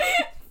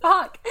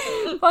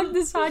Fuck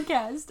this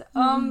podcast.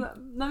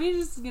 Let me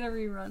just get a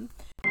rerun.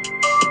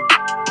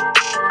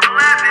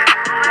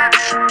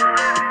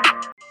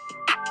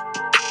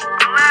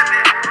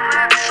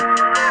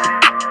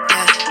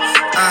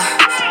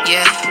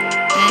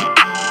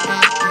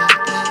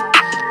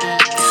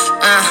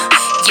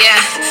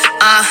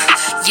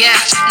 Yeah,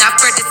 not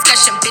for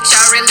discussion, bitch,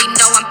 I really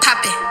know I'm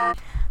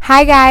poppin'.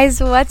 Hi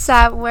guys, what's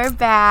up? We're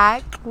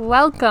back.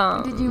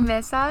 Welcome. Did you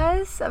miss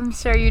us? I'm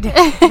sure you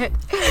did.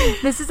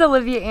 This is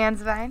Olivia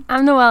Ansvine.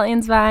 I'm Noelle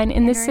Ansvine,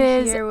 and this we're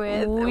is here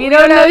with We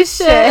Don't Know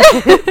Shit.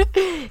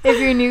 If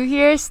you're new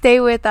here, stay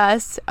with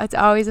us. It's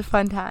always a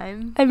fun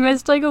time. I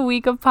missed like a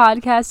week of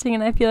podcasting,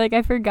 and I feel like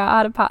I forgot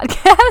how to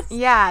podcast.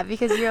 Yeah,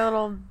 because you're a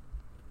little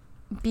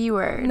B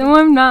word. No,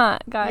 I'm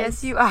not, guys.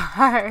 Yes, you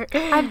are.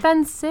 I've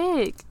been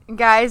sick.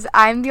 Guys,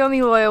 I'm the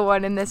only loyal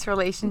one in this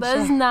relationship. That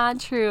is not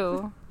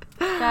true.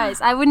 Guys,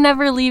 I would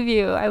never leave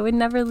you.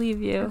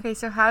 Okay,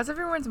 so how's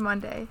everyone's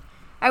Monday?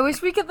 I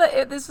wish we could,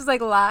 this was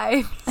like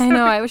live. I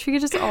know, I wish we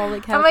could just all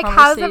like have I'm a like,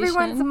 how's conversation.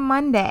 everyone's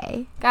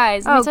Monday?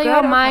 Guys, let me tell you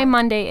how good, my okay.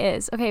 Monday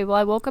is. Okay, well,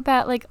 I woke up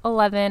at like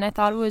 11. I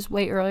thought it was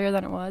way earlier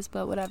than it was,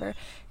 but whatever.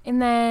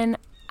 And then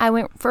I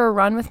went for a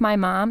run with my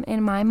mom,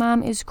 and my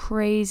mom is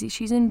crazy.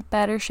 She's in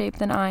better shape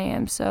than I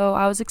am. So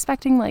I was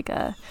expecting like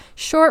a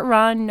short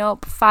run.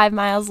 Nope, 5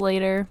 miles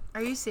later.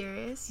 Are you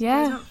serious?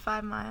 Yeah. You guys went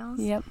 5 miles?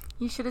 Yep.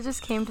 You should have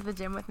just came to the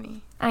gym with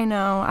me. I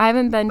know. I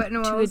haven't been But to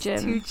a Noelle's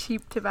gym. too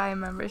cheap to buy a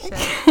membership.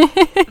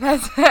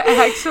 That's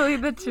actually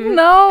the truth.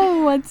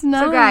 No, it's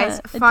not. So guys,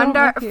 It don't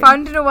work here.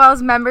 fund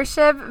Noelle's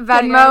membership,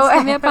 Yeah, Venmo. guys,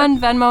 hit me up on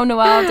Venmo,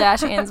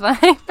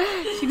 Noelle-Ansvine.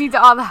 She needs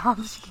all the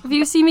help she can. If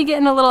you see me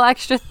getting a little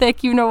extra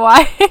thick, you know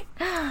why.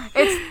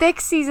 It's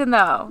thick season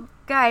though.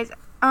 Guys,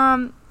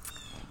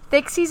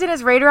 thick season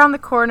is right around the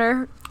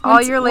corner. All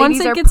your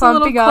ladies are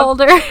plumping up. Once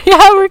it gets a little colder,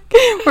 yeah,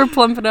 we're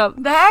plumping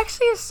up. That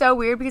actually is so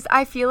weird because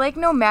I feel like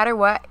no matter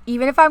what,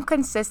 even if I'm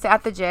consistent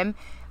at the gym,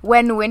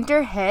 when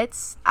winter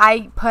hits,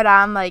 I put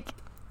on like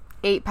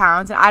 8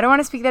 pounds. And I don't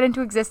want to speak that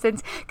into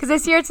existence because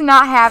this year it's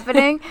not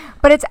happening,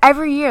 but it's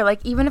every year.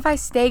 Like, even if I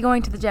stay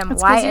going to the gym,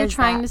 It's why because you're is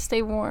trying that? to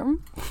stay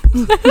warm.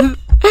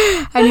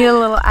 I need a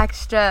little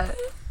extra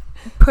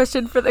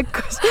pushing for the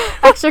cushion.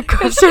 Extra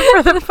cushion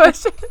for the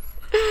pushing.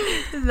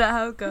 Is that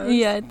how it goes?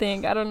 Yeah, I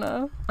think. I don't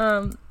know.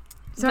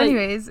 So But-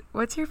 anyways,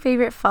 what's your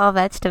favorite fall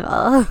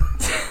vegetable?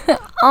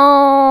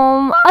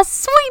 A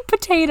sweet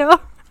potato.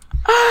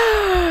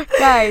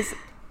 Guys,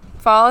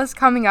 fall is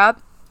coming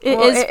up. It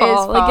Well, is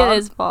fall. Like, it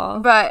is fall.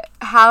 But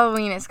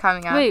Halloween is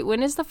coming up. Wait,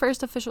 when is the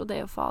first official day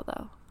of fall,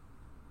 though?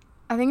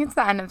 I think it's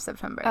the end of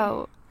September.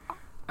 Oh.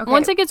 Okay.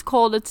 Once it gets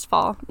cold, it's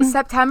fall.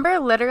 September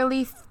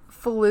literally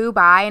flew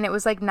by and it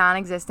was like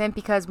non-existent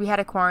because we had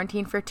a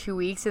quarantine for 2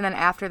 weeks, and then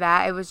after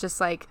that it was just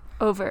like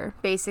Over.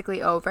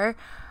 basically over.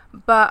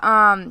 But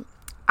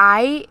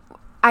I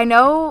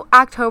know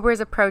October is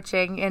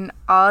approaching and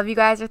all of you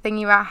guys are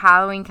thinking about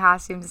Halloween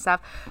costumes and stuff,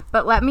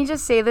 but let me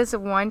just say this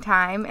one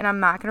time, and I'm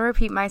not going to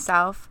repeat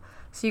myself,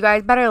 so you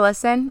guys better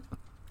listen.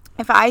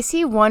 If I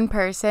see one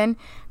person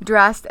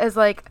dressed as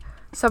like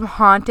some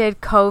haunted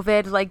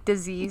COVID like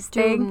disease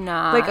Do thing,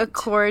 not. like a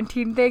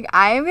quarantine thing,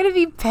 I am going to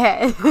be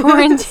pissed.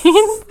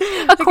 Quarantine?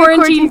 A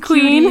quarantine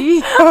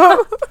queen? cutie.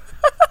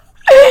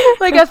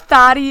 Like a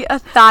thotty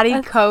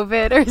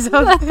COVID or A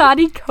something.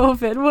 thotty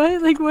COVID.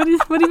 What? Like,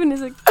 what even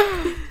is it?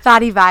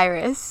 Thotty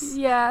virus.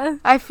 Yeah.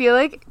 I feel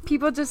like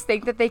people just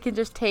think that they can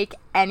just take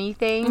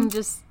anything And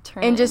just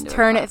turn and it just into a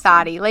turn it costume.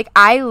 thotty. Like,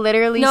 I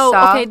literally No,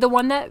 saw... okay, the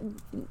one that,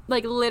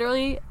 like,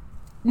 literally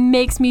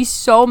makes me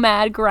so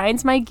mad,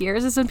 grinds my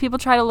gears, is when people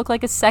try to look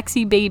like a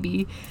sexy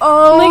baby.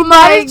 Oh Like,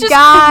 that my is just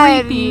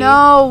god, creepy.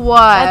 no.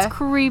 That's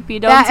creepy.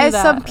 Don't That do is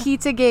that. some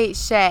Pizzagate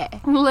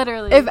shit.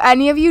 Literally. If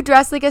any of you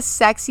dress like a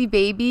sexy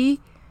baby,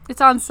 it's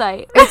on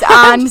site. it's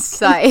on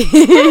site.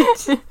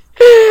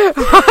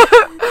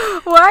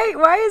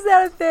 Why is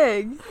that a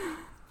thing?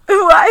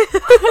 Why?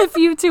 If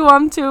you two,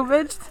 I'm two,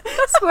 bitch.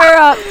 Square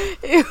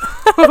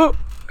up.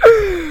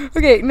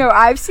 Okay, no,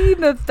 I've seen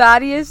the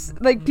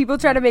thottiest, like, people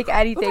try to make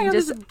anything What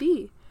just does it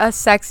be? a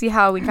sexy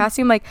Halloween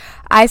costume. Like,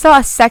 I saw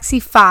a sexy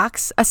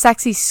fox, a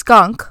sexy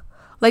skunk,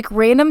 like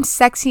random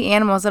sexy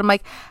animals. And I'm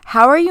like,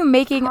 how are you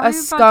making How are a you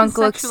about skunk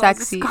to look sexualize a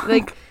sexy? skunk?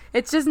 Like,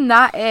 it's just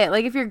not it.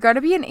 Like, if you're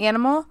gonna be an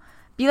animal,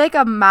 be like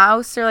a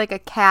mouse or like a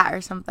cat or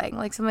something.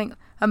 Like something,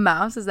 a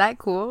mouse. Is that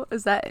cool?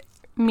 Is that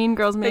Mean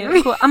Girls made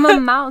it cool. I'm a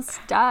mouse.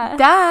 Duh.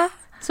 duh?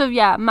 So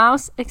yeah,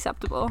 mouse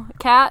acceptable.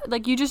 Cat,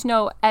 like, you just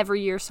know every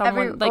year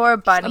someone like or a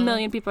bunny. a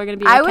million people are gonna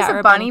be. I a was cat or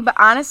a bunny, but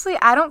honestly,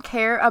 I don't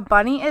care. A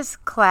bunny is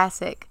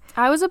classic.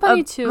 I was a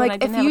bunny too. Like,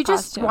 and I didn't if have you a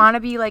just costume. want to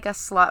be like a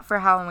slut for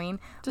Halloween,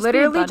 Just be a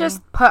literally bunny.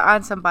 just put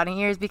on some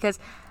bunny ears because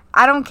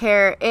I don't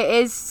care. It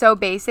is so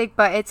basic,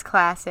 but it's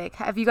classic.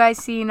 Have you guys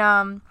seen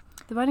the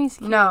bunny's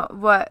cute. no,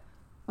 what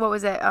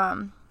was it?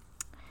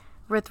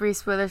 With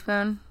Reese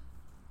Witherspoon?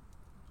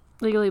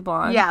 Legally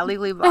Blonde. Yeah,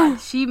 Legally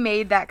Blonde. She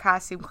made that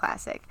costume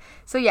classic.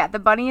 So yeah, the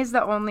bunny is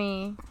the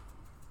only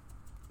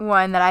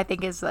one that I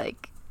think is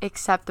like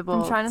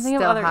acceptable. I'm trying to think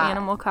of still other hot.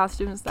 animal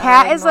costumes. That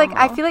Cat are is like, I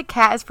normal. feel like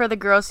cat is for the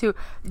girls who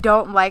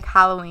don't like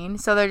Halloween,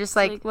 so they're just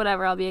like,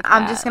 whatever. I'll be a cat.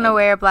 I'm just gonna like-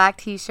 wear a black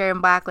t-shirt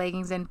and black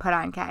leggings and put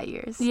on cat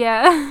ears.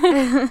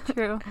 Yeah.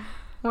 True.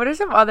 What are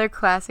some other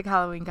classic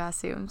Halloween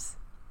costumes?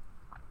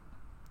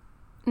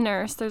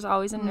 Nurse. There's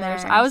always a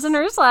nurse. I was a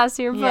nurse last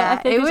year, but Yeah, I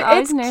think there's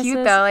always it's nurses.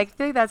 cute though. Like, I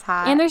feel like that's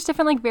hot. And there's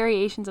different like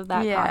variations of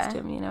that Yeah.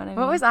 costume. You know what I mean?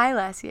 What was I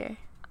last year?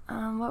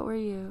 What were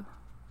you?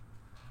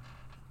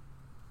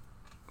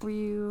 Were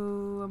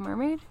you a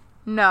mermaid?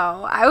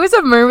 No, I was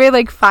a mermaid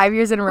like 5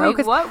 years in a row. Wait,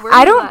 'Cause what were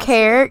I you don't last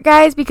care,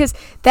 guys, because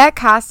that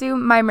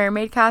costume, my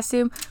mermaid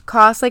costume,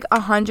 cost like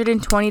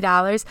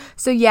 $120.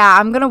 So yeah,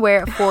 I'm gonna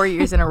wear it 4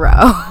 years in a row.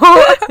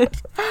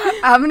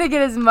 I'm gonna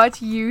get as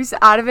much use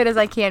out of it as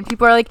I can.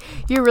 People are like,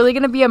 "You're really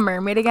gonna be a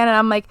mermaid again?" And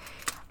I'm like,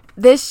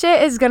 "This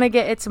shit is gonna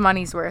get its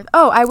money's worth."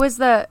 Oh, I was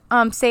the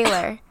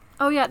sailor.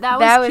 Oh yeah, that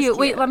That was was cute.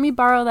 Wait, cute. let me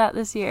borrow that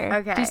this year.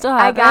 Okay, Do you still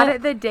have I got it?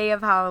 it the day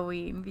of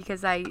Halloween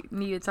because I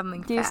needed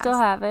something. Do you fast. still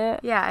have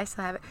it? Yeah, I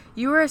still have it.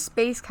 You were a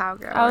space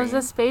cowgirl. I was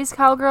a space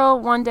cowgirl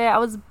one day. I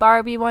was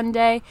Barbie one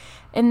day,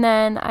 and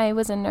then I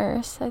was a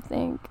nurse. I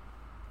think.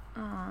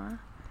 Aw.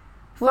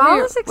 What Fall were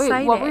your- is exciting.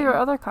 Wait, what were your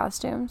other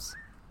costumes?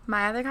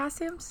 My other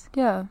costumes?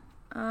 Yeah,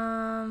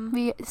 Oh,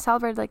 we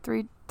celebrated like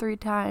three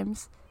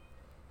times.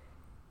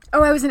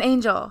 I was an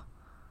angel.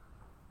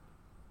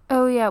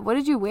 Oh yeah, what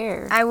did you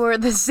wear? I wore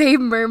the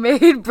same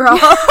mermaid bra.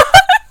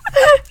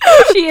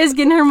 She is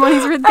getting her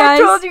money's worth, I guys.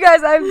 told you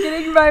guys I'm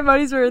getting my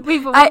money's worth.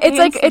 Wait, but what It's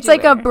pants did it's you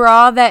like a wear?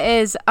 bra that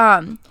is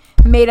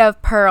made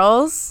of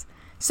pearls.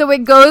 So it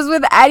goes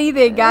with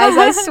anything, guys.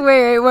 I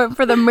swear. It went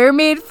for the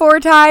mermaid 4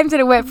 times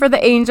and it went for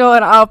the angel,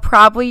 and I'll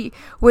probably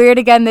wear it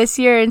again this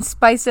year and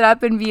spice it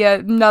up and be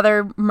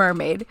another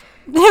mermaid.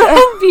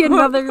 Be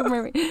another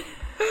mermaid.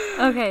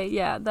 Okay,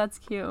 yeah, that's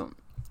cute.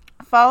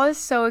 Fall is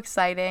so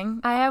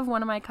exciting. I have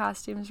one of my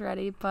costumes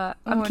ready, but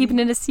I'm What keeping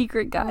do it a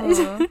secret, guys.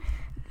 Ooh.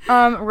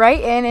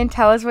 Write in and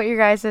tell us what your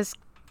guys'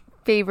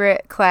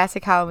 favorite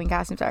classic Halloween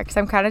costumes are, because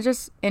I'm kind of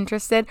just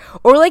interested,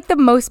 or like the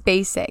most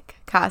basic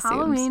costumes.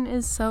 Halloween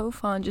is so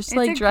fun, just to It's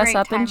like a dress great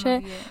up and time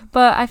of shit. year.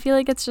 But I feel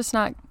like it's just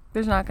not.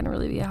 There's not gonna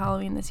really be a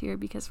Halloween this year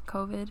because of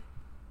COVID.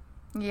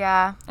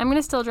 Yeah, I'm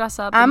gonna still dress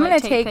up. I'm and, gonna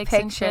like, take pics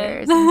and shit.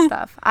 pictures and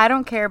stuff. I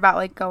don't care about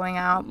like going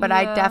out, but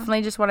I Yeah.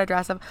 definitely just want to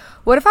dress up.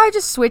 What if I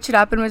just switch it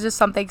up and was just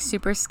something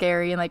super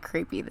scary and like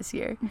creepy this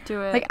year?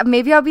 Do it. Like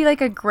maybe I'll be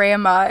like a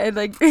grandma and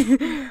like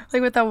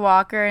like with a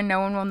walker and no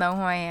one will know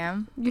who I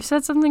am. You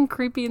said something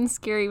creepy and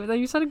scary, but then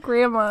you said a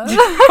grandma.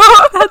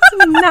 That's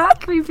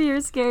not creepy or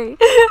scary.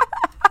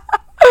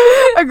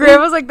 A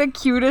grandma's like the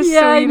cutest,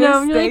 Yeah, I sweetest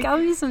know. You're thing. like, I'll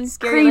be some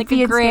scary, like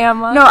Creepy a and scary.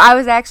 grandma. No, I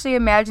was actually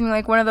imagining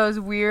like one of those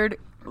weird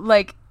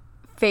like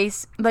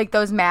face, like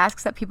those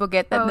masks that people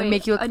get that Oh, they wait,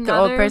 make you look like the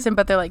old another- person,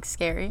 but they're like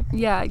scary.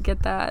 Yeah, I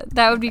get that.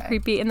 That would be Okay.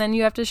 creepy, and then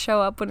you have to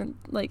show up when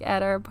like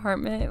at our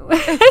apartment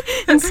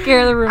and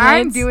scare the roommates.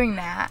 I'm doing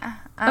that.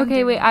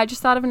 Okay, wait. I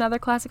just thought of another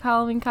classic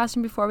Halloween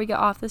costume before we get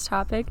off this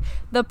topic.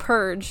 The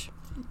Purge.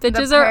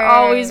 Bitches are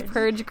always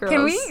Purge girls.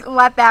 Can we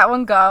let that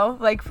one go,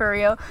 like for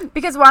real?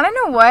 Because want to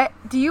know what?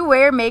 Do you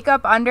wear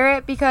makeup under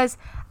it? Because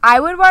I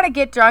would want to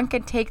get drunk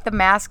and take the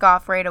mask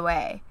off right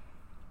away,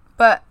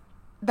 but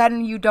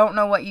then you don't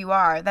know what you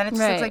are. Then it just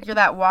looks Right. like you're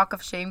that walk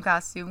of shame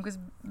costume. Because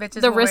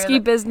bitches The will wear risky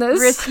business.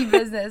 risky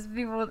business.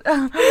 People.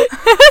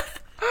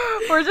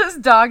 We're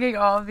just dogging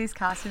all of these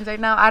costumes right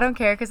now. I don't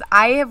care because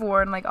I have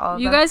worn like all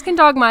of You them. guys can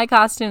dog my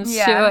costumes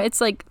Yeah. too.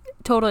 It's like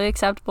totally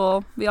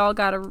acceptable. We all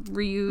gotta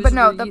reuse. But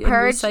no, the and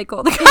Purge-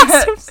 recycle the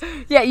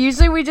costumes. Yeah,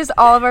 usually we just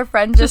all of our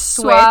friends just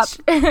Just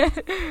switch.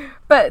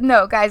 But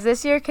no, guys,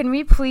 this year can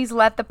we please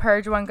let the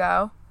Purge one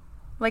go?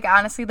 Like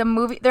honestly, the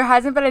movie there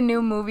hasn't been a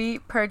new movie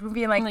Purge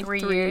movie in like,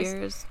 3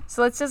 years.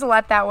 So let's just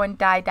let that one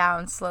die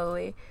down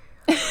slowly.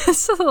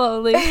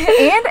 Slowly.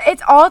 And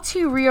it's all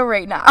too real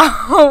right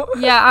now.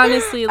 Yeah,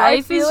 honestly, I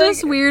life feel is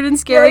just like- weird and Yeah,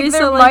 scary. like,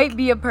 there so might like,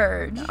 be a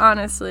purge.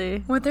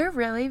 honestly, Would there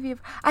really be?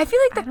 I feel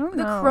like I don't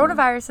the know.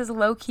 coronavirus is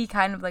low key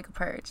kind of like a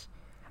purge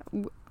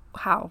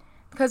how?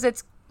 because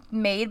it's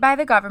made by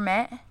the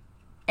government,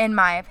 in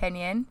my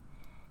opinion,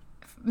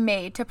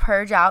 made to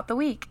purge out the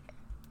weak.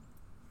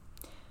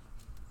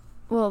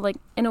 Well, like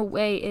in a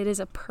way, it is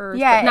a purge.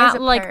 Yeah, but it not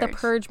is a like the purge.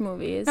 purge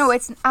movies. No,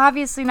 it's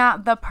obviously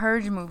not the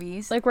purge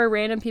movies. like where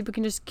random people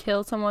can just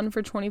kill someone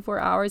for 24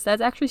 hours.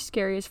 That's actually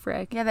scary as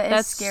frick. Yeah, that is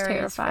That's scary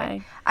as frick.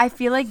 terrifying. I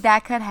feel like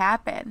that could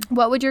happen.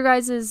 What would your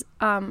guys'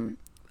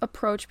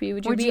 approach be?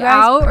 Would you Would be you guys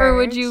out or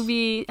would purge? you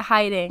be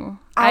hiding?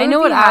 I I know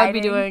would what be I would be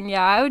hiding. doing.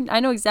 Yeah, I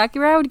know exactly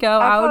where I would go.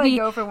 I would probably be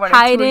go for one or two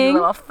of you hiding.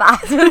 little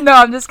thoughts. No,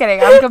 I'm just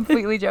kidding. I'm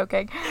completely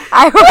joking.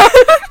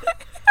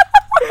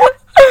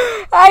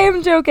 I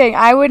am joking.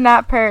 I would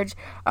not purge.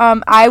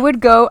 I would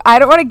go. I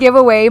don't want to give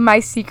away my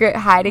secret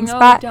hiding No,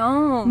 spot.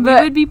 don't. but-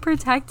 We would be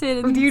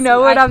protected. and Do you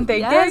know what I'm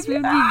thinking? Yes, we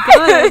would be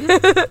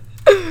good.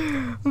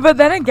 But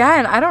then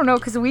again, I don't know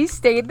because we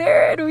stayed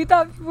there and we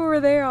thought people were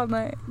there all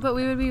night. But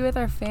we would be with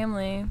our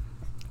family.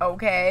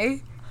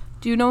 Okay.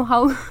 Do you know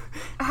how?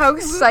 How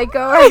psycho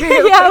are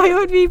you? Yeah, we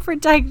would be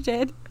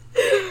protected.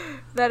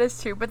 That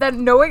is true. But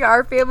then knowing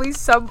our family,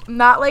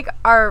 not like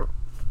our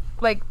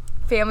like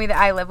family that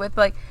I live with,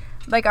 but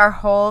like our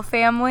whole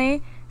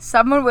family,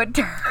 someone would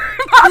turn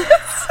on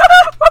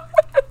someone.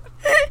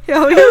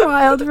 Yo, you're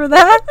wild for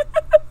that.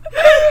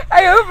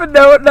 I hope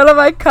none of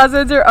my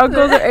cousins or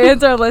uncles or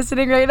aunts are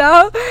listening right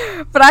now,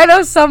 but I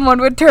know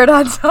someone would turn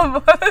on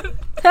someone.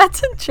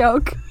 That's a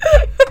joke.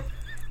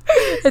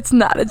 It's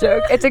not a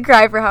joke. It's a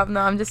cry for help.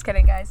 No, I'm just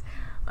kidding, guys.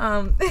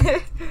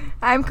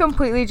 I'm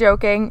completely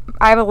joking.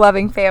 I have a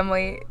loving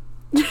family.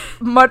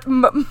 Most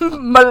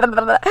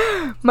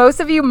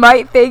of you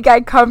might think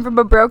I come from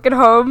a broken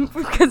home,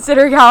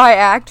 considering how I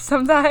act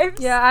sometimes.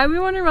 Yeah, I've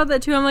been wondering about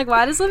that too. I'm like,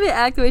 why does Olivia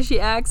act the way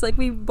she acts? Like,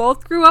 we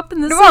both grew up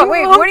in the same home.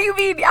 What do you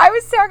mean? I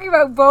was talking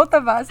about both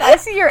of us. I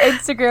see your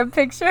Instagram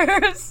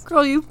pictures.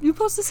 Girl, you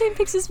post the same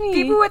pics as me.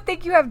 People would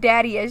think you have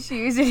daddy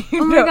issues. And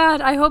oh my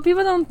god, I hope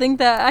people don't think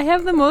that. I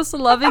have the most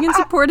loving and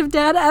supportive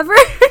dad ever.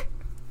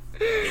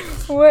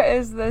 What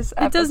is this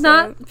episode? It does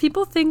not.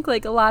 People think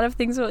like a lot of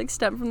things are like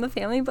stem from the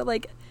family, but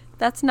like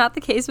that's not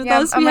the case with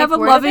us. We have a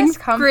loving,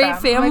 great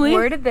family. Like,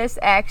 where did this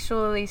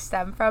actually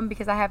stem from?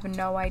 Because I have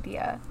no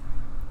idea.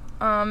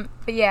 But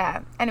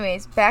yeah.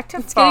 Anyways, back to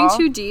it's fall. Getting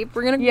too deep.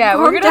 We're gonna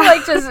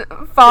like just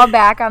fall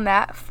back on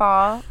that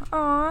fall.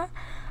 Aw.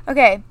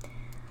 Okay.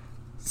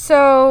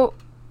 So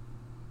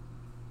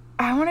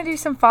I want to do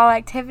some fall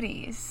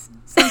activities.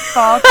 Some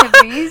fall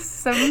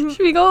activities. Should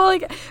we go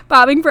like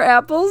bobbing for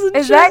apples and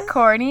Is shit? that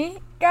corny,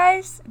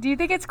 guys? Do you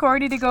think it's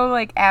corny to go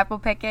like apple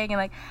picking and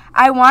like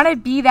I want to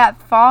be that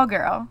fall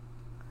girl?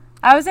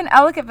 I was in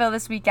Ellicottville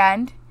this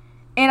weekend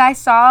and I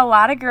saw a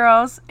lot of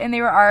girls and they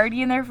were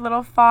already in their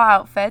little fall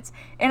outfits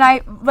and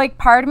I like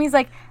part of me is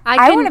like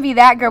I want to be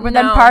that girl, but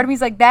then part of me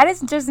is like that is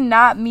just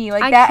not me.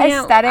 Like that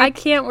aesthetic. I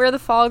can't wear the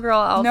fall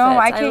girl outfits. No,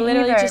 I can't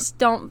literally either. just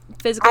don't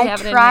physically have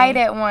it in me. I tried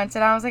it once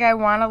and I was like I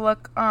want to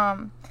look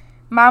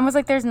Mom was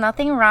like, there's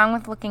nothing wrong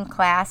with looking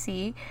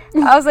classy.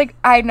 I was like,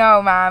 I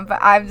know, Mom, but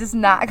I'm just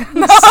not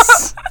gonna.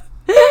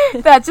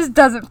 That just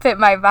doesn't fit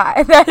my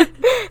vibe.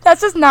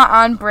 That's just not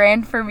on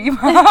brand for me,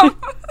 Mom.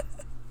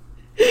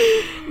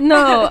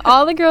 No,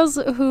 all the girls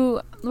who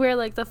wear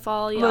like the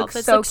fall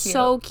outfits so look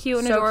so cute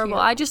and adorable.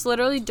 Cute. I just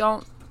literally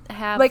don't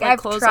have like I've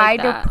clothes tried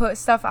like that. to put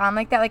stuff on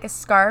like that, like a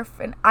scarf,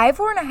 and I've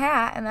worn a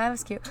hat, and that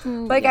was cute.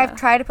 Like yeah. I've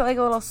tried to put like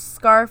a little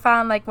scarf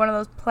on, like one of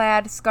those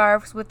plaid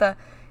scarves with the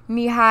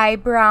knee-high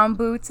brown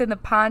boots and the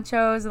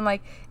ponchos and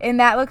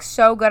that looks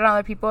so good on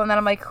other people and then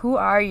I'm like, who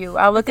are you?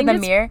 I'll look in the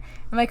mirror.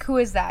 I'm like, who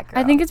is that girl?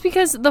 I think it's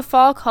because the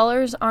fall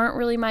colors aren't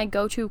really my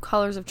go-to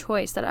colors of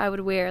choice that I would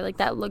wear like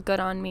that look good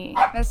on me.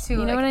 That's true.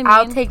 You know like, what I mean?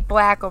 I'll take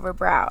black over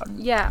brown.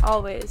 Yeah,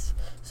 always.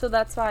 So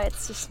that's why it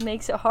just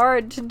makes it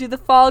hard to do the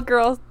fall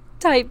girl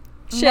type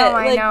shit. No,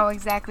 I know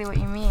exactly what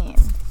you mean.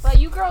 But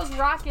you girls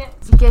rock it.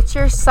 Get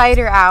your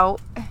cider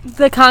out.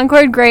 The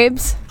Concord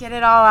grapes. Get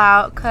it all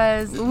out,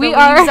 because the leaves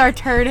are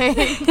turning.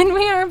 And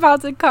we are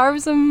about to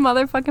carve some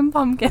motherfucking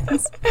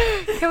pumpkins.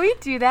 Can we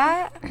do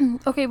that?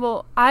 Okay,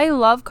 well, I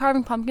love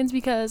carving pumpkins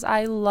because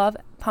I love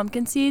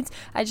pumpkin seeds.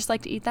 I just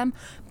like to eat them.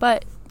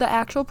 But the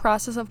actual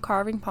process of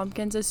carving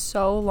pumpkins is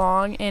so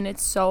long and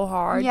it's so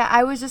hard. Yeah,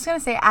 I was just going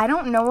to say, I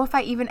don't know if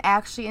I even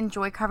actually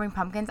enjoy carving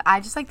pumpkins. I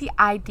just like the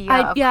idea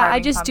of carving I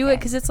just pumpkins. do it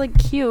because it's like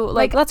cute.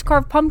 Like, let's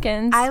carve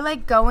pumpkins. I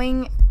like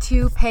going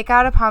to pick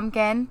out a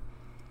pumpkin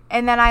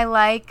and then I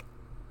like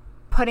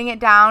putting it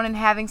down and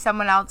having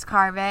someone else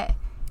carve it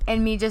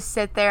and me just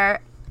sit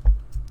there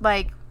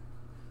like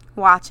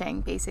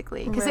watching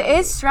basically because it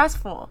is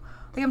stressful.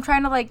 Like I'm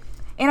trying to like,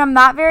 and I'm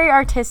not very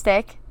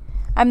artistic.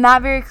 I'm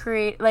not very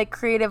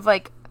creative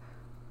like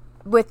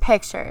with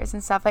pictures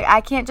and stuff. Like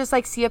I can't just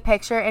like see a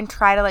picture and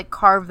try to like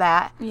carve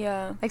that.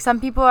 Yeah. Like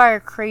some people are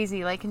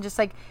crazy, like can just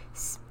like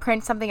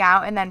print something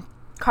out and then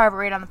carve it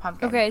right on the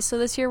pumpkin. Okay, so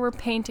this year we're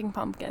painting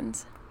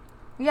pumpkins.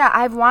 Yeah,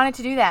 I've wanted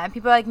to do that and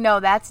people are like, no,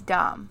 that's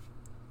dumb.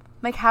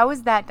 Like, how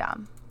is that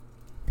dumb?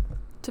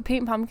 To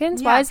paint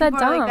pumpkins? Yeah, why is that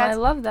people are dumb? like, I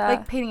love that.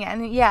 Like painting it.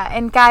 And yeah,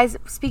 and guys,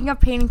 speaking of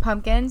painting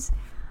pumpkins,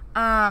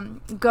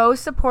 go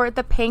support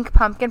the Pink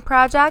Pumpkin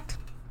Project.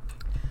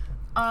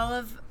 All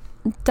of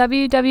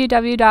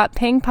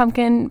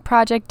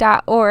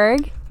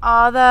www.pinkpumpkinproject.org.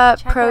 all the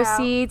Check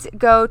proceeds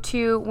go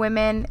to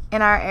women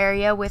in our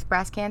area with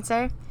breast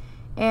cancer.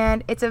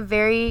 And it's a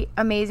very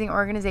amazing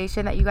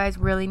organization that you guys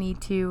really need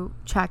to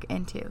check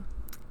into.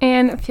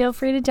 And feel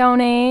free to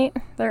donate.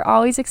 They're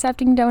always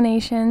accepting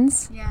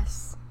donations.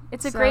 Yes.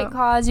 It's a great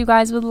cause. You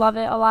guys would love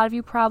it. A lot of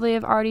you probably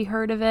have already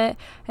heard of it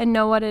and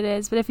know what it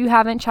is. But if you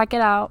haven't, check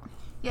it out.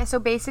 Yeah, so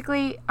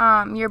basically,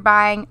 you're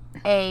buying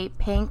a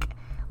pink,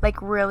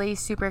 like really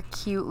super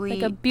cutely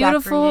Like a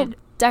beautiful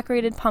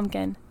decorated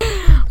pumpkin.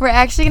 We're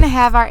actually going to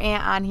have our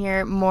aunt on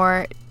here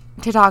more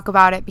to talk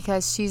about it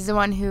because she's the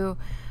one who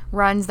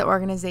runs the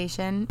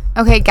organization.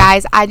 Okay,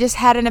 guys, I just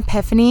had an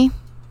epiphany.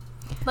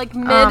 Like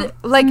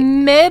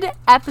mid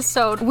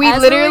episode. We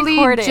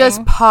literally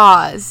just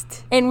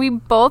paused. And we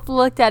both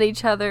looked at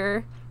each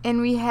other.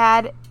 And we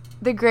had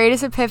the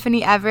greatest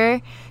epiphany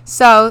ever.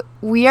 So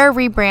we are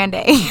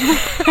rebranding.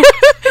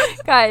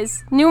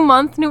 Guys, new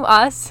month, new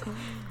us.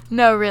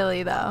 No,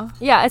 really, though.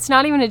 Yeah, it's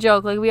not even a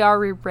joke. Like, we are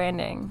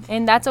rebranding.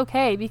 And that's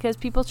okay because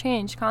people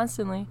change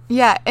constantly.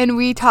 Yeah, and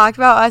we talked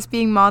about us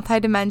being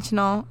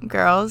multidimensional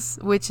girls,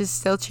 which is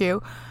still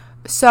true.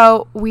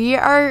 So we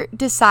are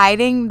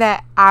deciding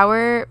that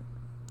our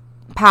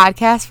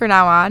podcast from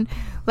now on,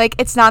 like,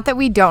 it's not that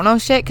we don't know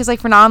shit, because, like,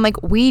 from now on,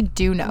 like, we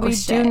do know We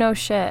shit. do know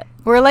shit.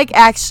 We're, like,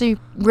 actually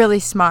really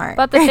smart.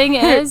 But the thing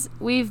is,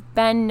 we've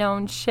been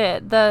known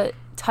shit. The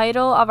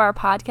title of our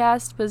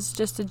podcast was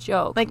just a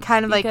joke. like,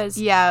 kind of like, because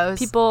yeah, it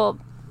was,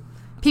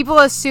 people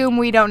assume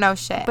we don't know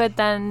shit. but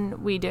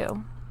then we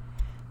do.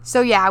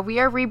 So, yeah, we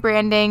are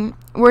rebranding.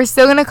 We're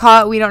still going to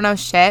call it We Don't Know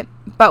Shit,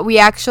 but we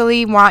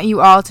actually want you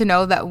all to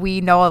know that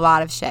we know a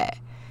lot of shit.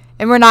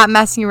 And we're not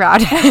messing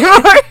around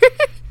anymore.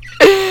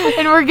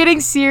 And we're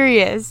getting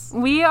serious.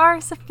 We are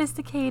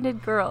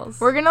sophisticated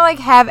girls. We're going to, like,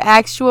 have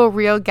actual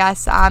real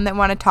guests on that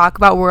want to talk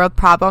about world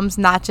problems,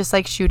 not just,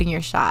 like, shooting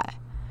your shot.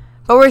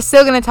 But we're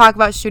still going to talk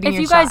about shooting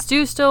your shot. If you guys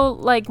do still,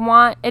 like,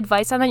 want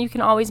advice on that, you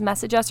can always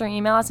message us or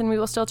email us, and we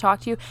will still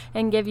talk to you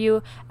and give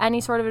you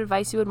any sort of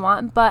advice you would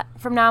want. But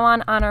from now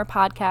on our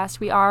podcast,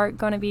 we are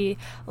going to be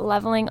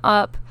leveling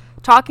up,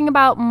 talking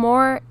about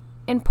more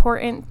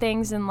important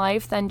things in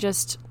life than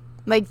just,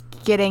 like,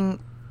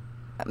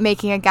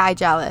 making a guy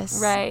jealous.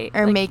 right.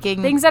 Or like,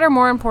 making things that are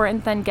more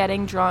important than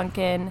getting drunk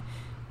and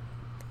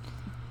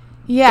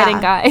yeah,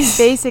 getting guys.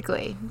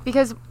 Basically.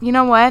 Because, you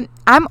know what?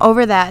 I'm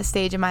over that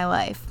stage in my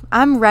life.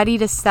 I'm ready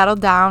to settle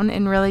down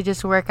and really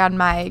just work on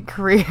my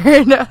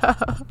career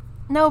now.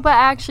 No, but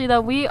actually,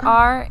 though, we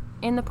are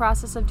in the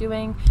process of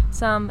doing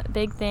some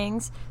big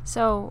things.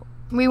 So,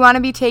 We want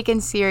to be taken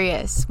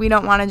serious. We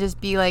don't want to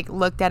just be, like,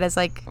 looked at as,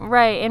 like...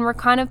 right, and we're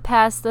kind of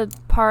past the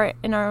part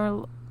in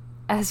our...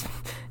 As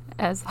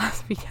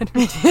last weekend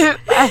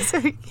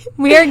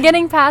we are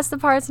getting past the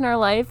parts in our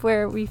life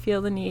where we feel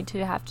the need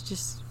to have to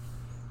just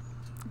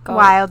go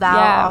wild out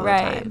yeah, all the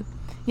right. time.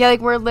 Yeah,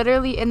 like, we're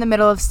literally in the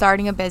middle of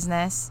starting a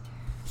business.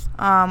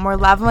 We're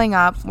leveling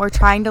up. We're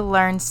trying to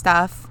learn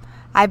stuff.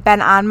 I've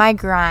been on my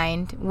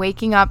grind,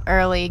 waking up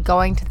early,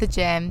 going to the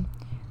gym,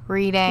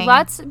 reading.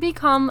 Let's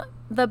become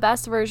the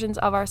best versions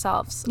of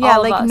ourselves. Yeah,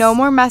 all of like, us. no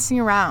more messing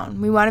around.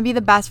 We want to be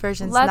the best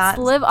versions. Let's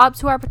live up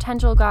to our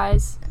potential,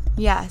 guys.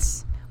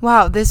 Yes.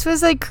 Wow, this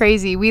was, like,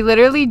 crazy. We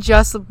literally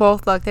just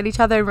both looked at each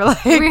other and were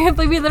like...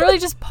 we literally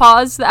just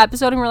paused the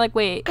episode and we're like,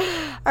 wait.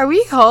 Are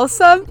we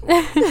wholesome?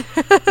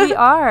 We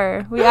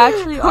are. We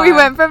actually are. We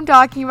went from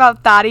talking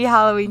about thotty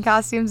Halloween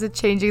costumes to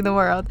changing the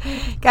world.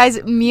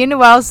 Guys, me and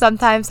Noelle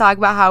sometimes talk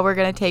about how we're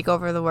going to take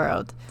over the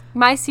world.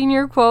 My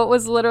senior quote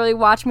was literally,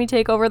 watch me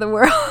take over the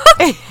world.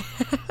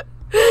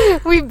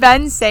 We've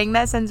been saying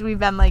that since we've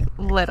been, like,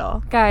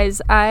 little.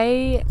 Guys,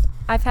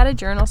 I've had a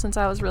journal since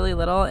I was really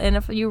little, and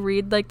if you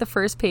read, like, the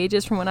first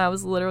pages from when I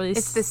was literally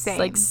It's the same.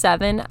 like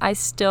 7, I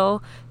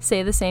still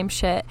say the same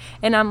shit,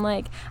 and I'm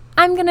like,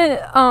 I'm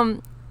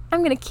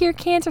gonna cure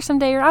cancer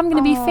someday, or I'm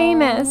gonna be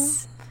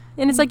famous,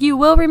 and it's like, you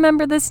will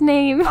remember this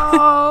name.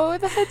 Oh,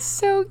 that's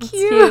so cute.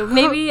 It's cute.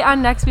 Maybe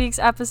on next week's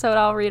episode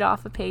I'll read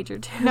off a page or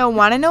two. No,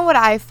 want to know what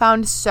I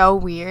found so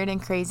weird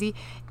and crazy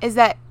is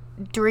that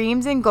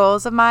dreams and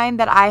goals of mine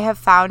that I have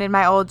found in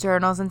my old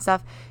journals and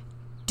stuff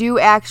do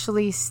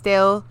actually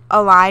still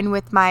align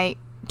with my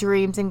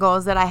dreams and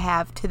goals that I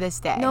have to this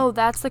day. No,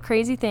 that's the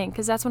crazy thing,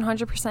 because that's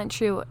 100%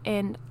 true,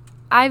 and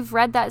I've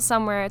read that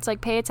somewhere. It's like,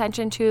 pay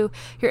attention to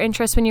your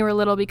interests when you were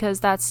little, because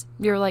that's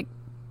your, like,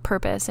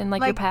 purpose and,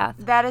 like your path.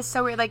 That is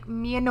so weird. Like,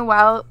 me and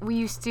Noelle, we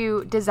used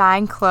to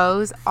design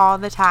clothes all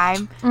the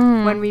time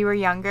when we were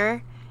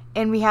younger,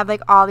 and we had,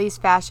 like, all these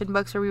fashion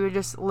books where we would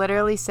just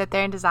literally sit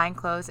there and design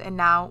clothes, and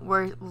now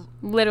we're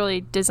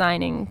literally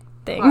designing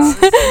things.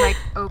 clothes and, like,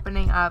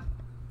 opening up.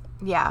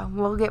 Yeah,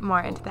 we'll get more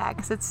into that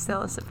because it's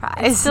still a surprise.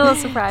 It's still a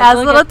surprise. That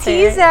was We'll a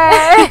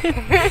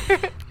little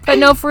teaser. But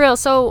no, for real.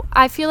 So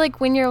I feel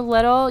like when you're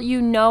little,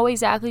 you know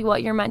exactly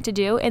what you're meant to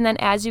do. And then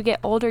as you get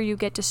older, you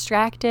get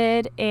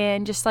distracted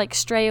and just, like,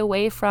 stray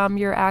away from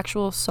your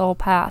actual soul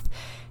path.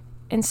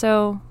 And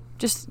so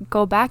just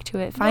go back to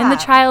it. Find the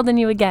child in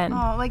you again.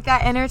 Oh, like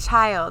that inner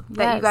child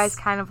that you Yes. guys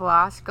kind of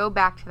lost. Go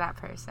back to that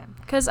person.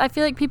 Because I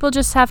feel like people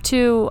just have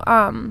to,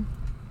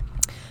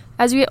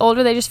 as you get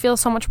older, they just feel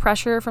so much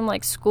pressure from,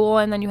 like, school,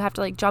 and then you have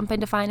to, like, jump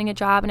into finding a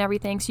job and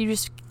everything. So you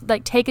just,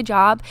 like, take a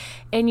job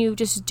and you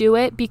just do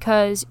it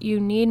because you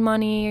need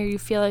money, or you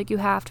feel like you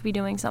have to be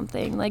doing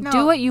something. Like,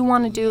 do what you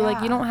want to do.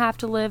 Like, you don't have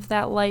to live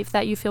that life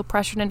that you feel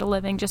pressured into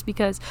living just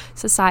because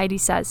society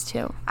says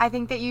to. I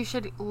think that you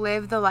should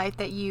live the life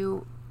that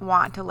you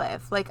want to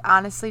live. Like,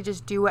 honestly,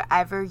 just do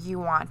whatever you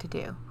want to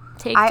do.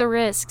 Take the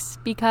risks,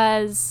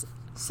 because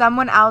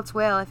someone else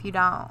will if you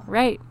don't.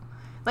 Right.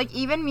 Like,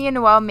 even me and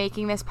Noelle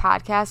making this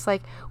podcast,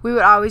 like, we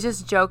would always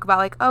just joke about,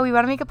 like, oh, we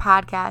want to make a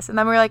podcast. And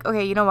then we were like,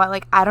 okay, you know what?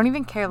 Like, I don't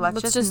even care.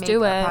 Let's just make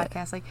do a it.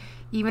 podcast. Like,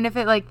 even if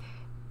it, like,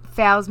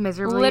 fails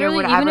miserably Literally,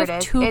 or whatever even if it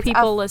is. 2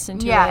 people listen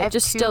to it,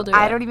 just still do it.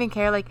 I don't even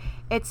care. Like,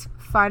 it's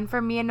fun for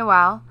me and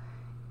Noelle.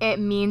 It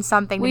means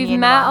something to me We've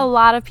and met Noelle. a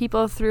lot of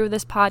people through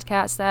this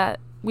podcast that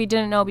we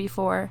didn't know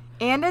before.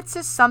 And it's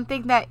just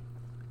something that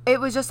it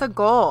was just a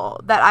goal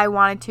that I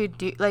wanted to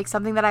do, like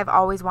something that I've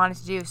always wanted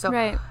to do. So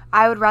Right.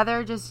 I would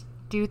rather just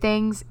do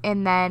things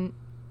and then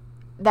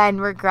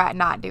regret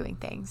not doing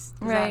things.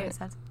 Does that Right. make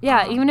sense?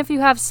 Yeah, even if you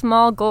have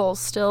small goals,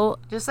 still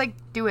Just like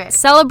do it.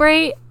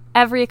 celebrate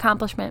every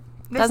accomplishment.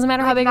 This- Doesn't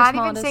matter how like, big or not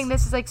small even it is. saying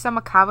this is like some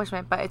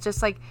accomplishment, but it's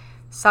just like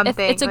something.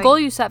 If it's a like, goal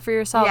you set for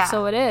yourself, Yeah.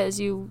 so it is.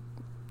 You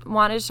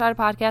wanted to start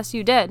a podcast,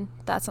 you did.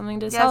 That's something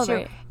to Yeah, that's true.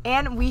 celebrate.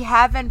 And we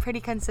have been pretty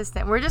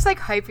consistent. We're just like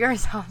hyping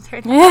ourselves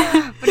right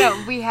now. But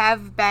no, we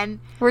have been.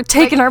 We're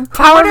taking like, our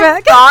power who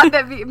would've back. thought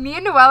that me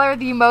and Noelle are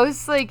the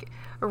most like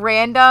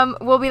random.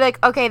 We'll be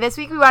like, okay, this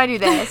week we want to do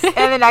this,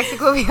 and the next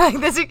week we'll be like,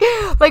 this week,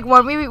 like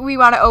one week we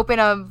want to open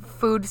a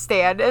food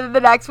stand, and the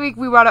next week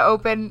we want to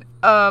open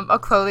a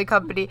clothing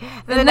company,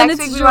 and the then next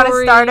it's week we want to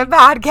jewelry. start a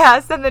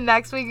podcast, and the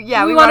next week we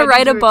wanna wanna do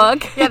write a jewelry.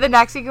 book. Yeah, the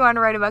next week we want to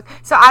write a book.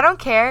 So I don't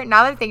care.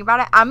 Now that I think about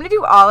it, I'm gonna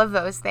do all of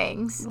those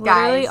things,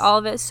 Literally guys. all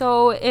of it.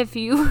 So if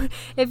you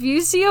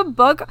see a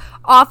book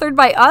authored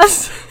by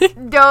us,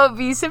 Don't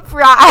be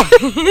surprised.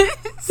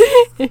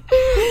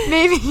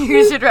 Maybe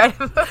you should write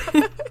a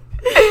book.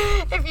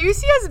 If you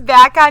see us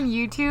back on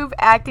YouTube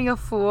acting a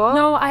fool,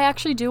 no, I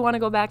actually do want to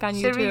go back on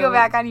YouTube. should we go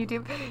back on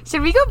YouTube?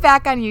 Should we go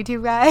back on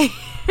YouTube, guys?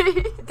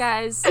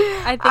 Guys,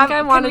 I think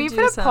I want to do Can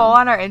we put a some. poll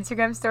on our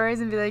Instagram stories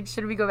and be like,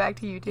 should we go back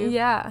to YouTube?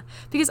 Yeah,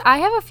 because I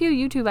have a few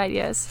YouTube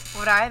ideas.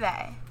 What are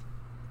they?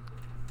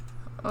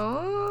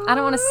 Oh, I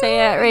don't want to say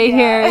it right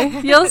yeah.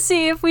 here. You'll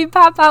see if we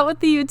pop out with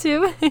the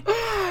YouTube.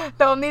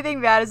 The only thing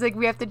bad is like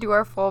we have to do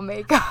our full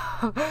makeup.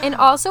 And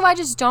also, I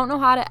just don't know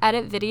how to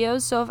edit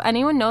videos. So if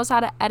anyone knows how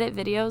to edit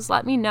videos,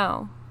 let me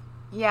know.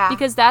 Yeah.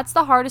 Because that's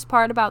the hardest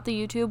part about the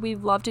YouTube. We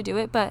love to do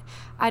it, but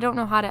I don't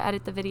know how to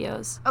edit the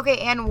videos. Okay,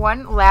 and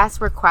one last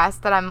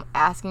request that I'm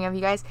asking of you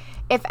guys.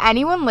 If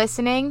anyone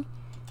listening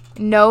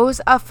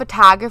knows a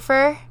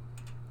photographer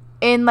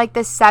in like the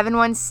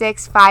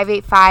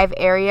 716-585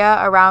 area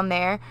around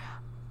there,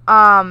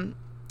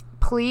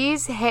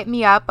 please hit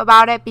me up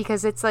about it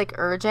because it's like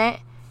urgent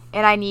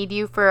and I need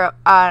you for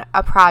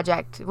a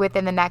project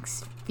within the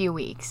next few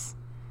weeks.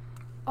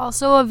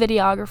 Also, a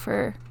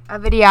videographer. A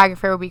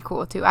videographer would be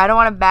cool too. I don't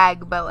want to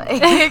beg, but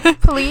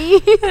like,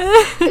 please.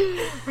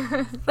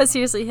 But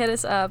seriously, hit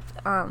us up.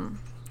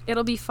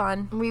 It'll be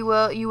fun. You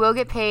will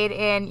get paid,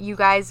 and you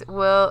guys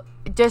will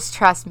just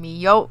trust me.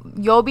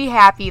 You'll be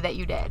happy that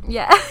you did.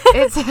 Yeah.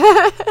 It's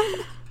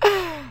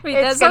Wait,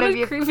 that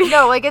sounded creepy.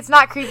 No, like it's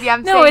not creepy.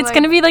 I'm No, saying it's like,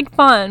 gonna be like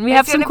fun. We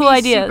have it's some gonna cool be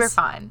ideas. Super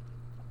fun.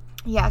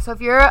 Yeah. So if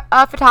you're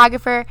a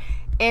photographer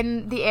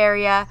in the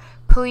area,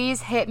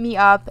 please hit me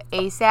up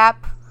ASAP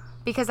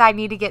because I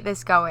need to get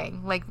this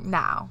going like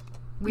now.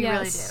 We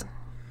really Yes. do.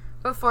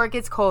 Before it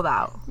gets cold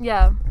out.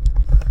 Yeah.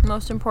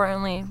 Most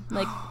importantly,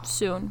 like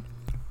soon.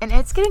 And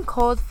it's getting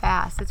cold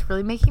fast. It's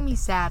really making me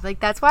sad. Like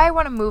that's why I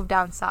want to move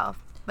down south.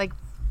 Like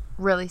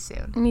really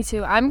soon. Me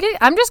too. I'm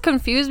just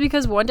confused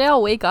because one day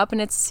I'll wake up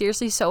and it's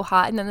seriously so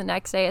hot, and then the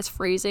next day it's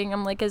freezing.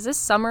 I'm like, is this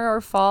summer or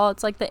fall?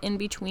 It's like the in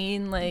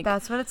between. Like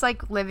That's what it's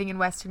like living in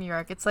Western New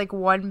York. It's like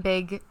one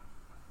big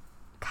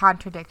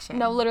contradiction.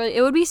 no, literally,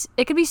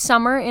 it could be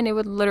summer and it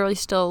would literally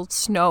still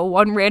snow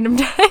one random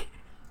day.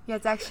 Yeah,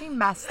 it's actually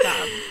messed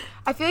up.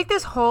 I feel like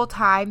this whole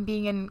time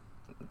being in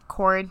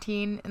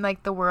quarantine and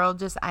like the world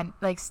just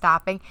like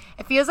stopping,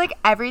 it feels like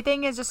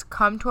everything has just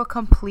come to a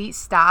complete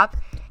stop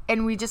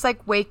and we just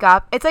like wake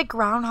up. It's like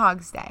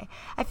Groundhog's Day.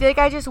 I feel like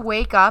I just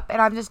wake up and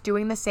I'm just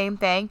doing the same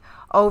thing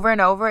over and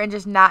over and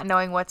just not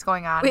knowing what's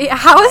going on. Wait,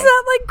 how is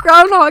that like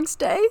Groundhog's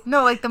Day?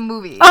 No, like the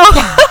movie. Oh,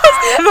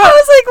 I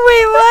was like,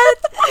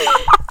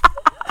 wait, what?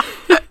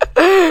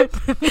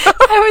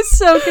 I was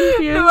so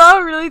confused.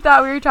 Noelle really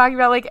thought we were talking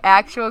about like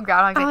actual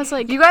Groundhog Day. I was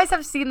like- you guys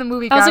have seen the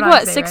movie I was Groundhog like,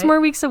 what, Day, 6 right? more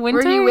weeks of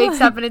winter? Where he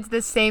wakes up and it's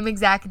the same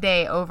exact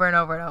day over and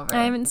over and over.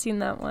 I haven't seen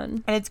that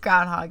one. And it's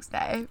Groundhog's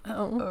Day.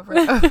 Oh. Over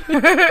and over.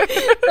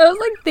 I was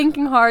like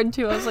thinking hard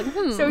too. I was like,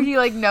 So he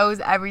like knows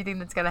everything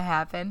that's gonna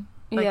happen.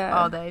 Like Yeah.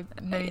 all day.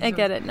 And then he's I just-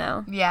 get it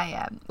now. Yeah,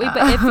 yeah. Wait,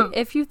 but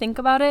if you think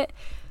about it,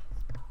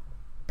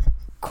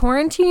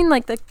 quarantine,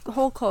 like the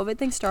whole COVID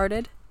thing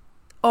started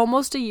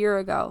almost a year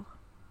ago.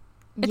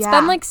 It's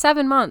been like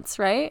 7 months,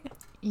 right?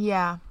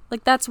 Yeah.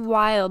 Like that's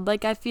wild.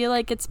 Like I feel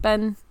like it's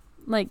been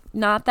like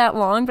not that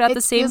long, but at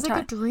the same feels time,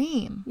 like a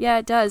dream. yeah,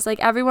 it does. Like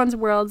everyone's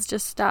worlds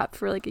just stopped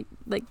for like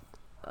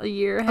a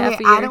year, half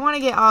Okay, a year. I don't want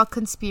to get all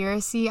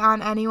conspiracy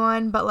on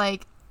anyone, but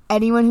like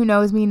anyone who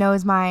knows me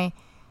knows my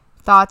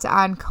thoughts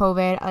on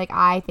COVID. Like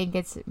I think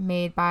it's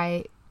made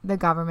by the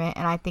government,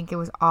 and I think it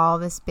was all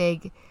this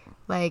big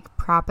like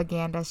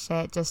propaganda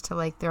shit just to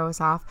like throw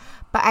us off.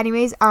 But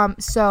anyways,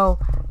 so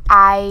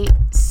I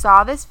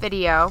saw this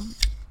video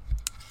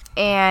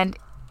and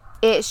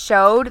it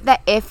showed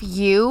that if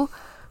you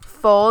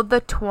fold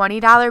the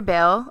 $20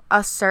 bill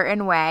a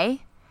certain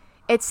way,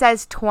 it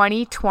says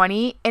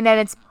 2020 and then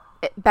it's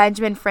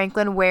Benjamin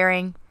Franklin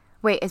wearing,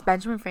 wait, is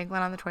Benjamin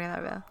Franklin on the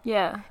 $20 bill?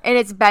 Yeah, And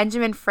it's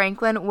Benjamin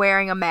Franklin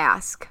wearing a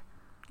mask.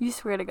 you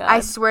swear to God.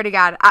 I swear to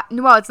God.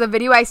 Well, it's the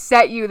video I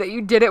sent you that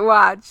you didn't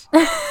watch.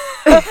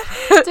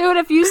 Dude,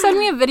 if you send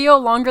me a video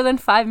longer than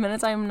 5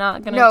 minutes, I'm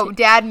not gonna. No,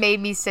 Dad made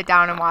me sit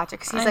down and watch it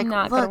because he's I'm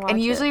not like, gonna look. And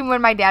watch usually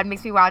when my dad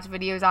makes me watch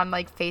videos on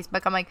like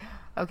Facebook, I'm like,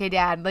 okay,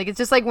 Dad. Like it's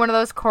just like one of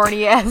those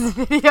corny ass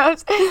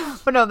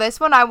videos. But no, this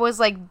one I was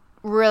like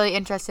really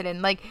interested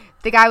in. Like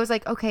the guy was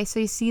like, okay, so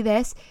you see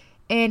this,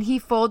 and he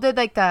folded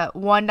like the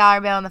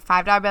 $1 bill and the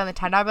 $5 bill and the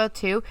 $10 bill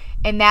too,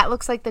 and that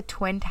looks like the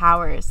Twin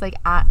Towers, like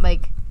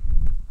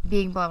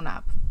being blown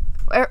up.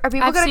 Are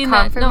people I've gonna seen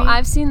come that. for No, me?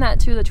 I've seen that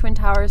too. The Twin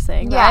Towers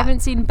thing. But Yeah, I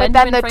haven't seen but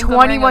Benjamin then the Franklin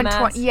wearing a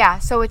 2120. mask. Yeah,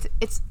 so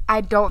it's.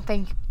 I don't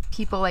think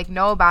people like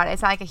know about it.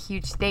 It's not like a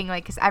huge thing,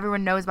 like because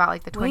everyone knows about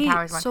like the Twin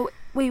Towers one. So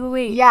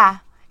wait. Yeah,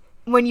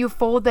 when you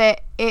fold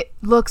it, it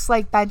looks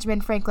like Benjamin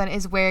Franklin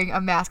is wearing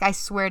a mask. I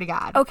swear to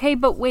God. Okay,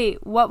 but wait.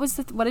 What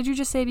did you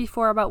just say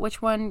before about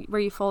which one where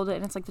you fold it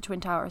and it's like the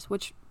Twin Towers?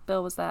 Which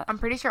bill was that? I'm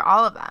pretty sure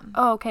all of them.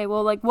 Oh, okay.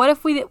 Well, like, what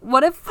if we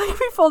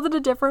fold it a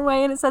different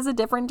way and it says a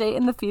different date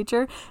in the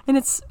future and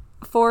it's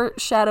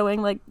foreshadowing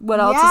like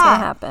what else is gonna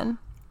happen?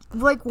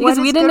 Like, Because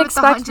what we is didn't good with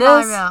the expect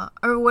 $100 this. bill?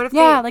 Or what if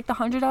Like the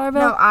 $100 bill.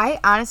 No, I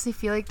honestly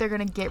feel like they're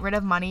gonna get rid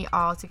of money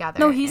altogether.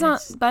 No, he's and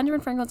not. Benjamin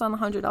Franklin's on the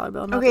 $100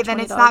 bill. Not Okay, the then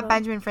it's $20 not bill.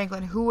 Benjamin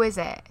Franklin. Who is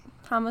it?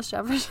 Thomas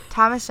Jefferson.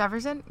 Thomas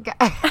Jefferson? We're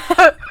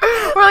like,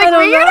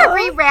 we're gonna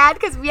rebrand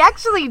because we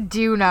actually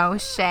do know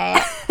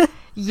shit.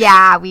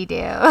 Yeah, we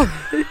do.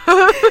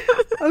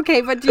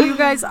 Okay, but do you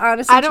guys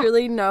honestly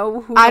truly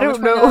know who? I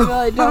don't know.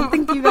 I don't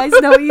think you guys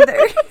know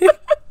either.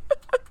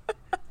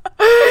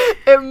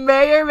 It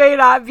may or may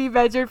not be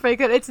Benjamin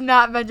Franklin. It's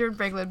not Benjamin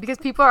Franklin because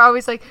people are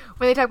always like,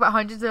 when they talk about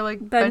hundreds, they're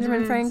like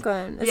Benjamin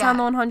Franklin. It's on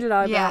the $100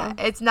 bill. Yeah,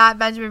 it's not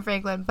Benjamin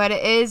Franklin, but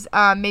it is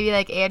maybe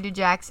like Andrew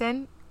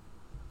Jackson,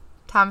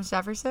 Thomas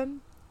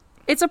Jefferson.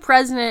 It's a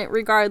president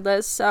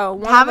regardless. So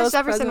Thomas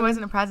Jefferson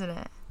wasn't a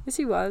president. Yes,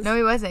 he was. No,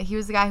 he wasn't. He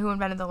was the guy who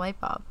invented the light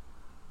bulb.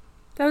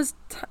 That was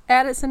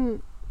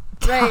Addison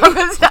Ray. I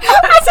said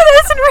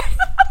Addison Ray.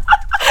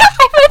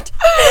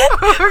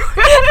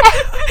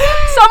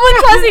 Someone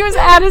tells he was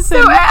Addison.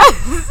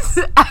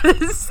 Addison.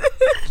 Addison.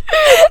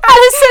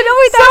 Oh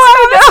wait, that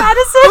was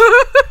Addison.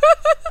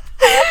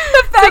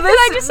 The fact that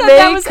I just said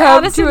that was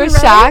Addison to a Ray.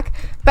 shock,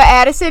 but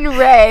Addison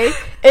Ray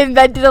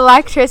invented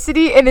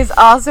electricity and is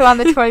also on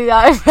the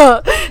 $20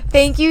 bill.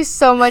 Thank you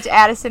so much,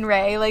 Addison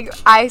Ray. Like,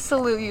 I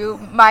salute you,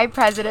 my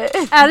president.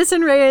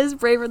 Addison Ray is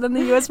braver than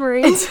the U.S.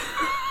 Marines.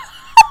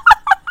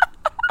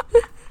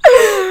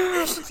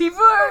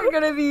 People are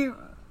gonna be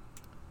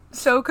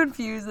so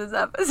confused this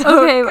episode.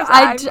 Okay,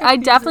 'cause I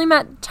definitely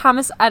met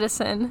Thomas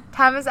Edison.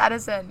 Thomas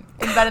Edison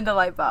invented the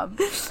light bulb.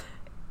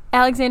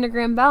 Alexander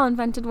Graham Bell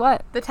invented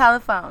what? The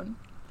telephone.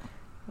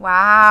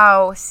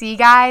 Wow. See,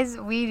 guys,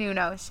 we do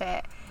know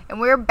shit. And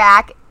we're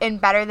back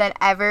and better than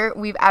ever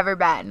we've ever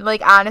been.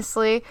 Like,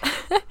 honestly.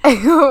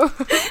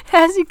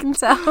 As you can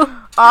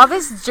tell. All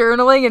this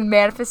journaling and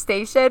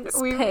manifestation,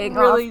 we paying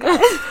really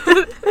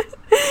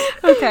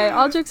Okay,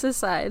 all jokes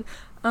aside.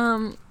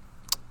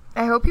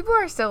 I hope people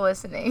are still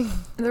listening.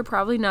 They're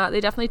probably not. They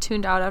definitely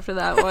tuned out after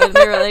that one.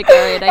 They were like, all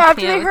right, I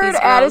after can't they with heard these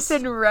girls.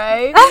 Addison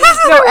Ray.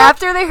 No,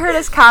 after they heard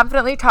us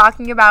confidently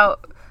talking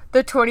about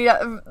the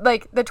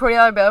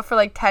 $20 bill for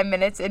like 10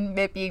 minutes and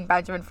it being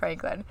Benjamin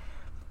Franklin.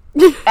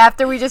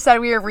 After we just said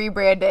we were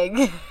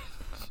rebranding.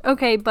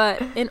 Okay,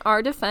 but in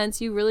our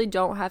defense, you really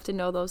don't have to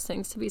know those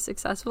things to be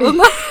successful in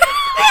life.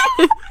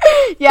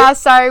 Yeah,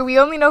 sorry, we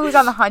only know who's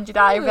on the $100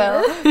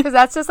 bill because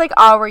that's just like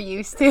all we're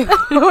used to.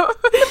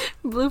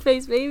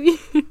 Blueface baby.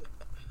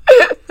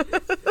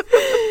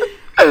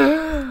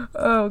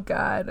 Oh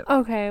God.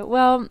 Okay,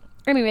 well,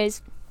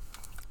 anyways,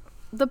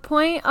 the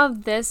point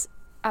of this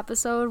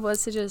episode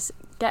was to just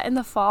get in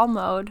the fall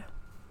mode,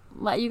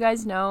 let you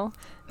guys know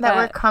that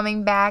we're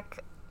coming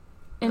back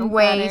and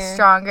way better,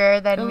 stronger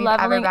than we've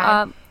ever been.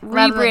 up,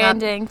 Leveling up.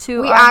 rebranding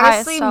to We our highest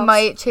honestly selves.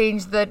 might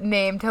change the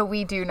name till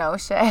we do know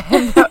shit.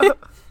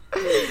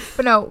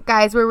 But no,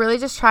 guys, we're really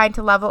just trying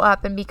to level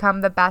up and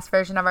become the best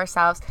version of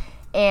ourselves.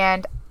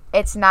 And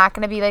it's not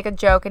going to be like a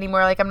joke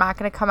anymore. Like, I'm not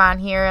going to come on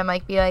here and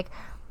like be like,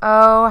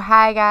 oh,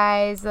 hi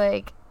guys.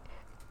 Like,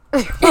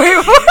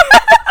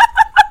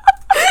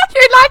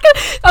 You're not gonna.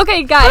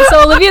 Okay, guys.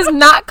 So Olivia's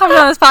not coming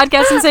on this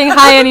podcast and saying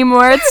hi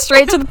anymore. It's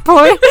straight to the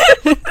point.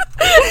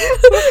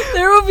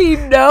 there will be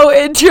no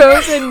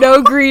intros and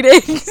no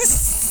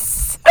greetings.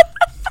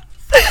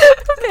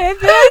 Okay, I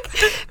feel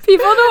like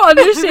people don't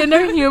understand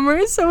our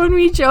humor, so when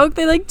we joke,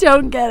 they like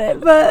don't get it.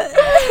 But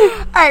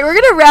all right, we're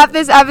gonna wrap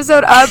this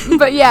episode up.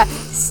 But yeah,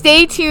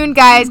 stay tuned,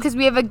 guys, because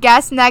we have a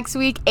guest next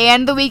week,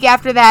 and the week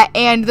after that,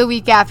 and the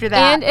week after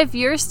that. And if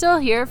you're still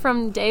here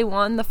from day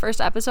one, the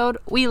first episode,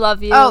 we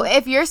love you. Oh,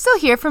 if you're still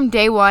here from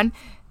day one,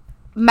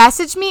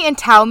 message me and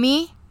tell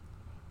me,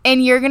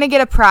 and you're gonna get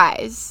a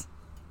prize.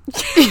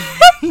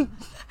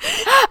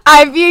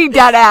 I'm being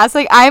dead ass.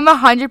 Like, I'm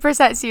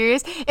 100%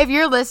 serious. If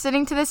you're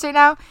listening to this right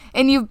now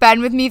and you've been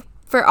with me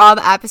for all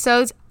the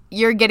episodes,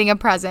 you're getting a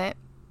present.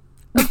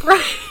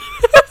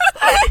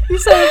 You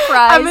said a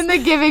prize. I'm in the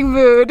giving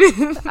mood.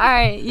 All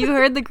right, you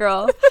heard the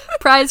girl.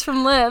 prize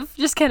from Liv.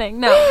 Just kidding.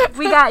 No,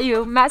 we got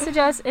you. Message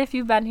us if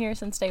you've been here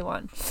since day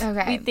one.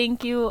 Okay. We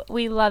thank you.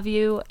 We love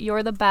you.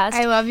 You're the best.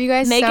 I love you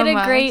guys Make so it a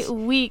much. great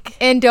week.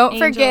 And don't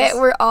Angels. forget,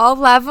 we're all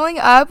leveling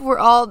up. We're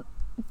all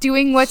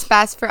doing what's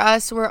best for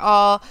us. We're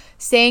all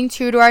staying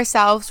true to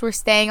ourselves. We're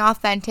staying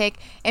authentic.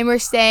 And we're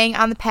staying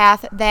on the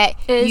path that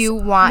Is you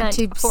want meant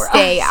to for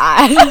stay us.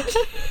 on.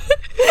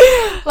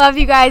 Love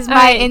you guys. All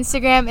My right.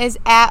 Instagram is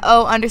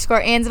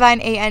 @O_Anzivine,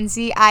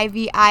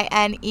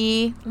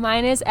 ANZIVINE.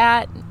 Mine is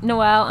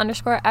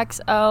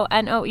 @Noelle_XO,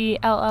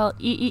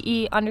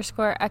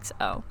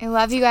 NOELLEEE_XO. I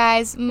love you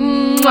guys.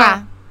 Mwah.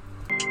 Mwah.